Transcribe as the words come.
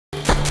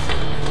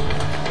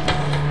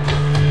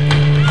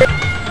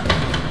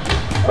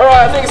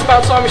Alright, I think it's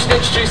about time we should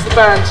introduce the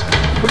band.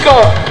 We've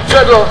got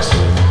Dreadlocks,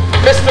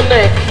 Mr.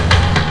 Nick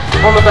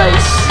on the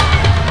bass.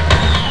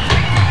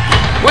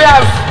 We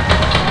have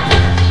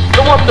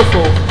the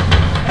wonderful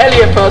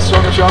Elliot Purser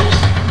on the drums.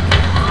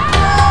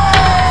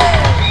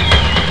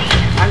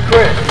 And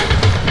Griff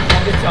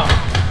on guitar.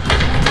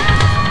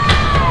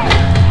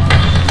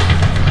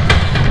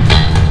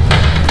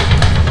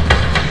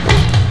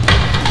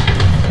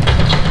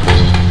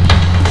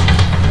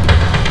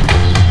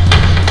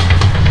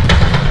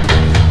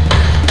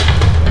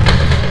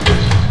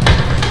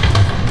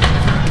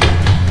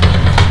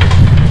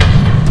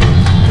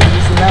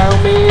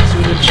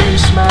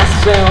 Introduce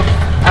myself,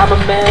 I'm a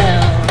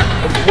man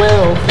of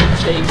wealth and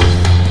taste.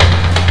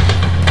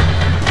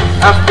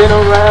 I've been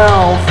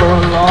around for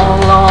a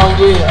long, long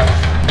year,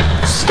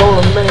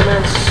 stolen many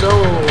men's soul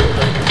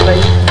and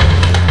faith.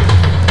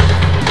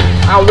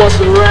 I was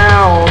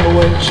around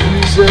when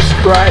Jesus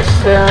Christ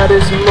had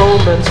his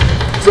moments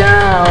of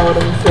doubt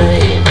and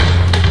pain.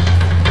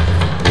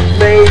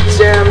 Made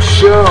damn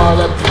sure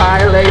that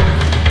Pilate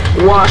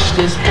washed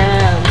his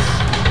hands,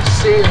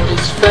 sealed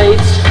his fate.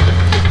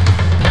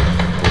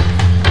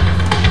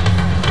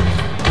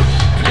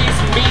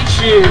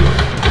 You.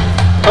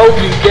 Hope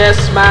you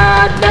guess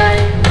my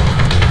name.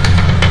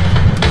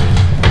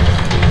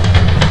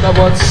 But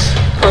what's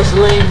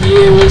puzzling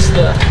you is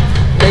the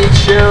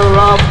nature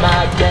of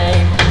my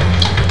game.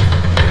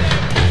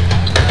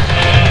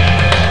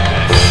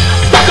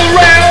 Stuck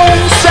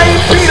around St.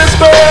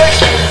 Petersburg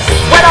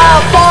when I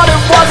thought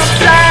it was a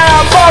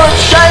damn foreign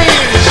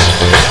change.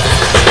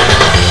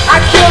 I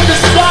killed the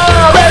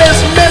Tsar and his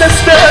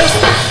ministers.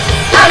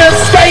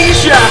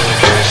 Anastasia,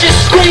 she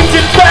screamed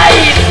in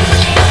pain.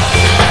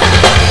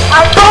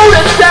 I rode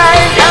a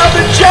tank out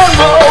the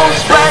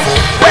general's ranks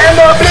when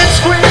the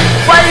blitzkrieg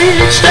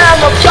raged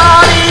and the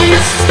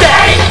bodies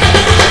stank.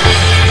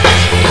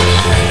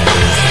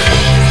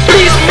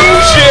 Please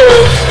meet you,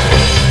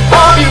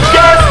 hope you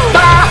get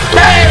my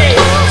name.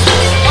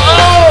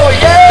 Oh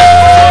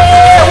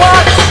yeah,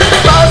 what's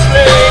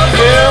puzzling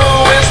you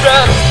is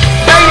the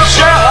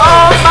nature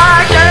of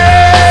my game.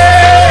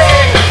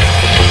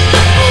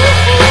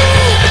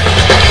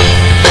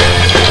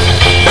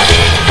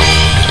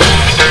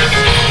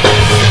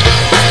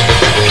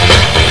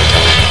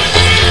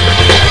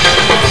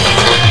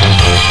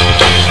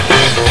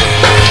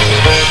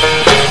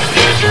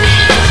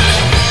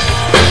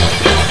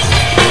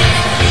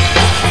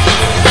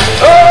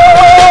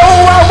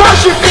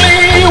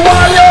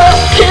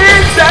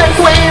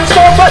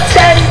 For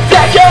 10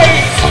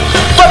 decades,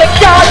 for the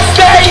gods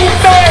they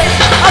made,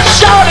 I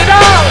shouted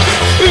out,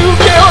 who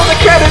killed the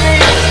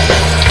Kennedy?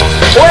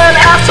 When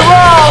after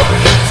all,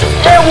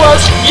 it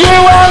was you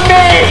and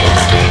me.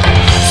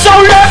 So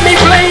let me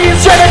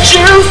please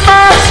introduce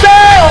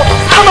myself.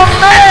 I'm a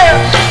man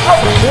of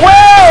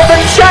wealth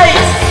and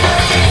chase.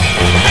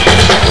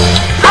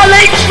 I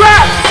lay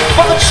traps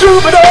for the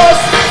troubadours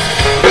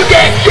who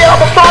get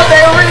killed before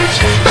they reach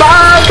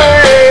my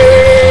me.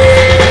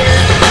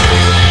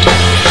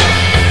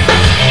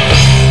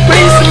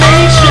 Pleased to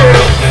meet you,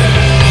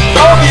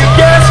 hope you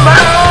guess my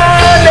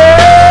name.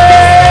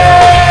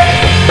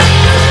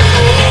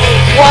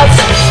 What's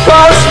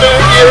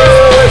puzzling you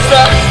is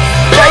the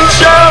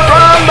nature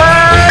of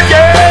my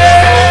game.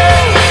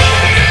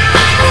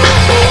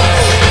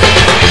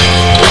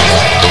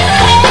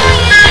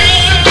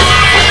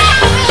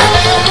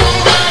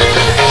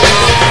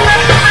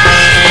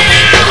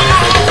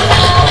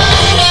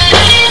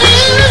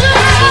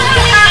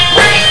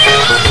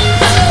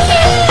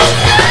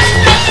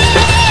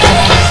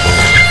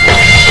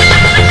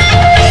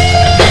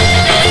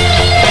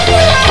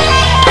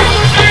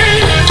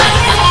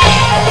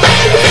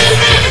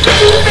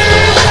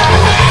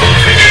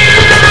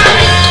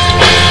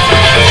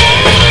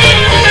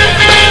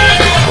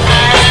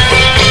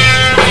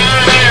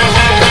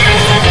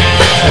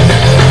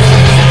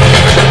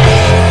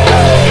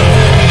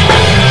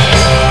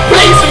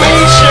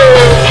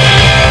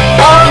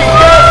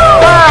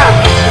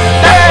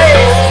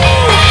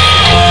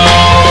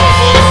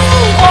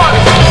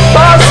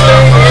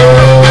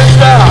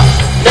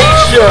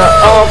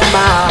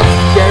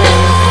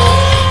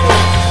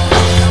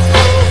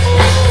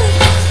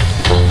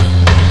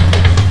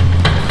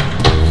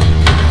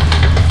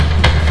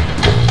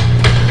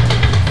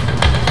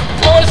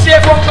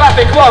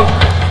 Come on.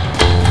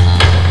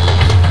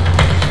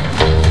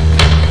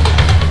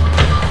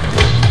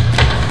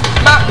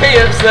 Matt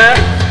Pierce there.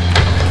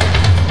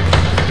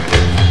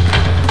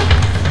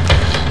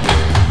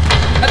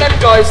 And them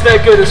guys,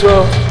 they're good as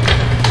well.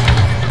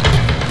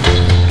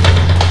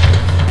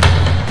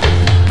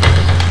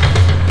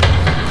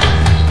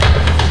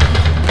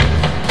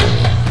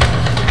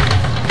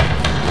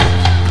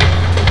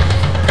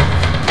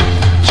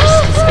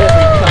 Just as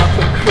every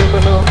Catholic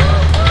criminal,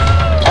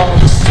 all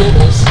the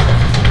sinners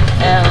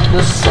and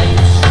the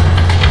saints,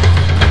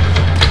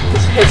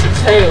 his head to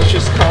tail,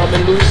 just call me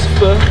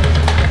Lucifer,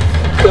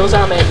 cause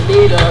I'm in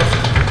need of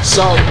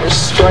some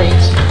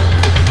restraint.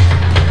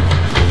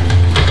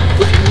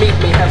 If you meet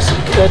me, have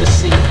some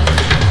courtesy,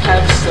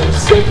 have some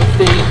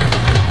sympathy,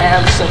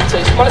 and some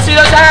taste. Wanna see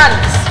those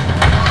hands?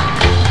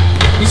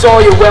 Use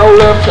all your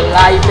well-learned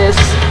politeness,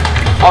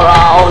 or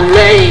I'll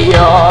lay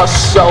your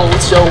soul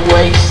to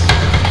waste.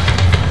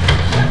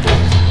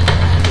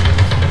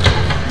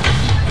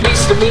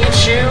 Pleased to meet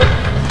you.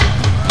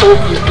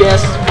 Hope you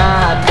guessed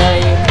my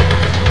name.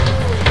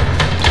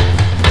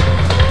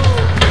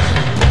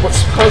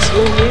 What's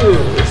puzzling you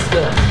is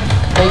the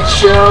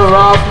nature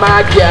of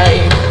my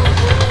game.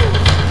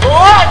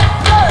 What?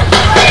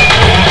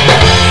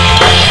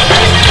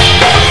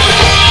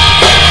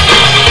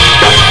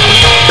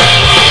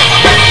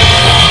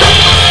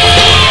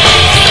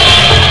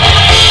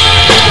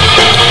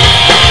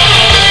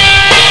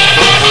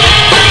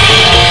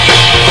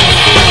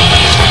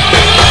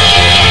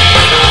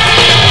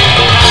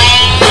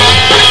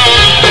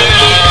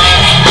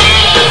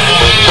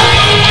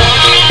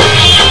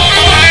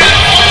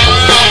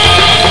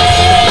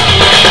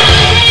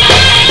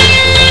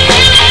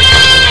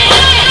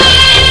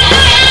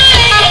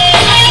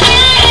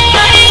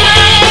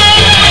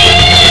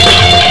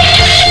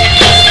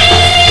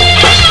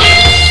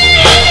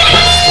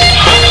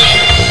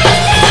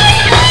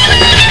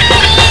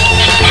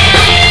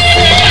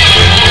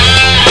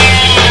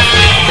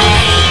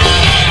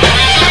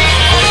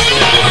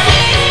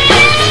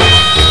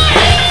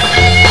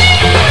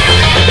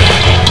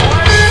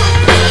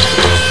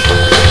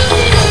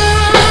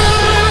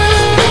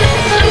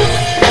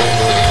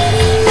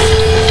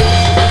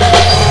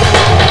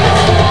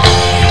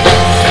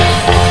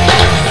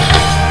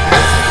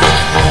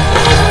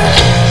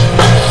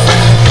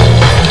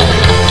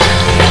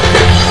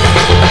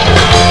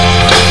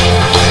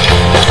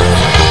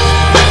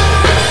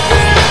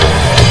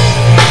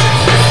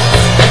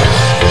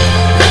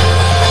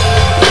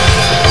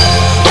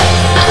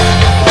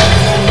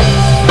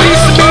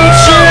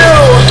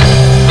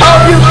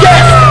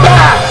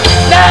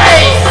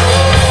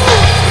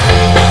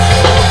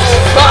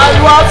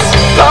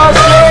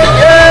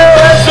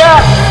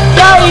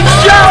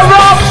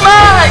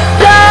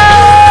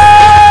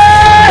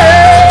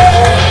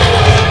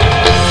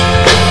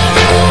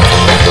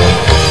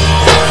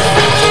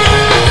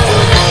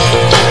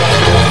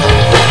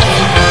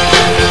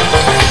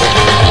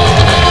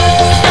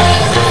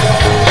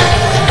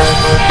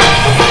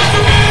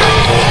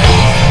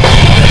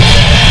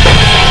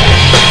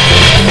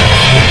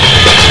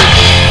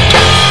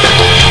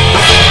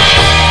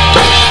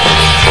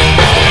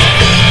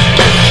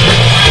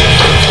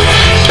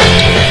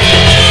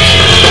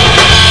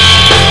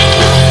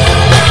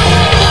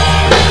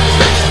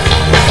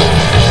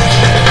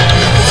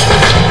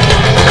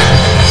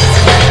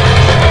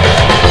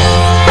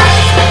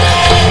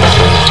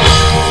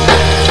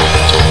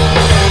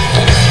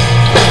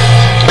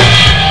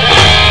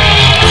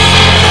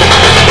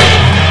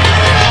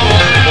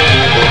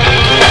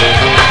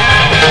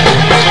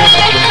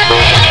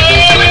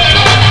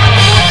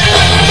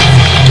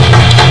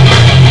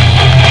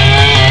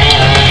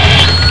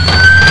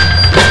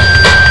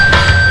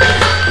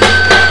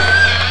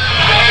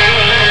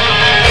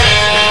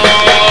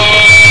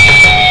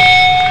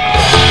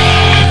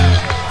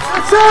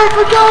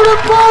 For Golden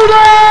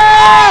Boulder!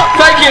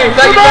 Thank you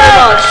very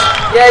much.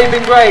 Yeah, you've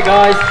been great,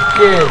 guys.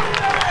 Cheers.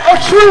 A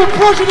true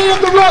progeny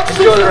of the rock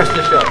system. Enjoy the rest of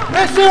the show.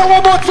 Let's hear it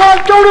one more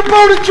time. Golden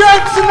Boulder,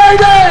 gents and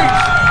ladies!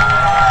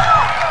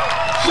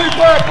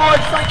 Superb,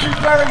 boys. Thank you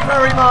very,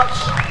 very much.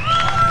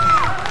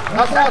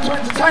 That's how to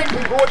entertain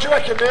people. What do you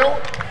reckon, Neil?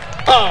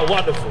 Oh,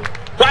 wonderful.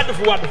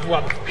 Wonderful, wonderful,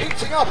 wonderful.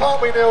 Heating up,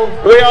 aren't we, Neil?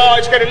 We are.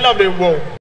 It's getting lovely and warm.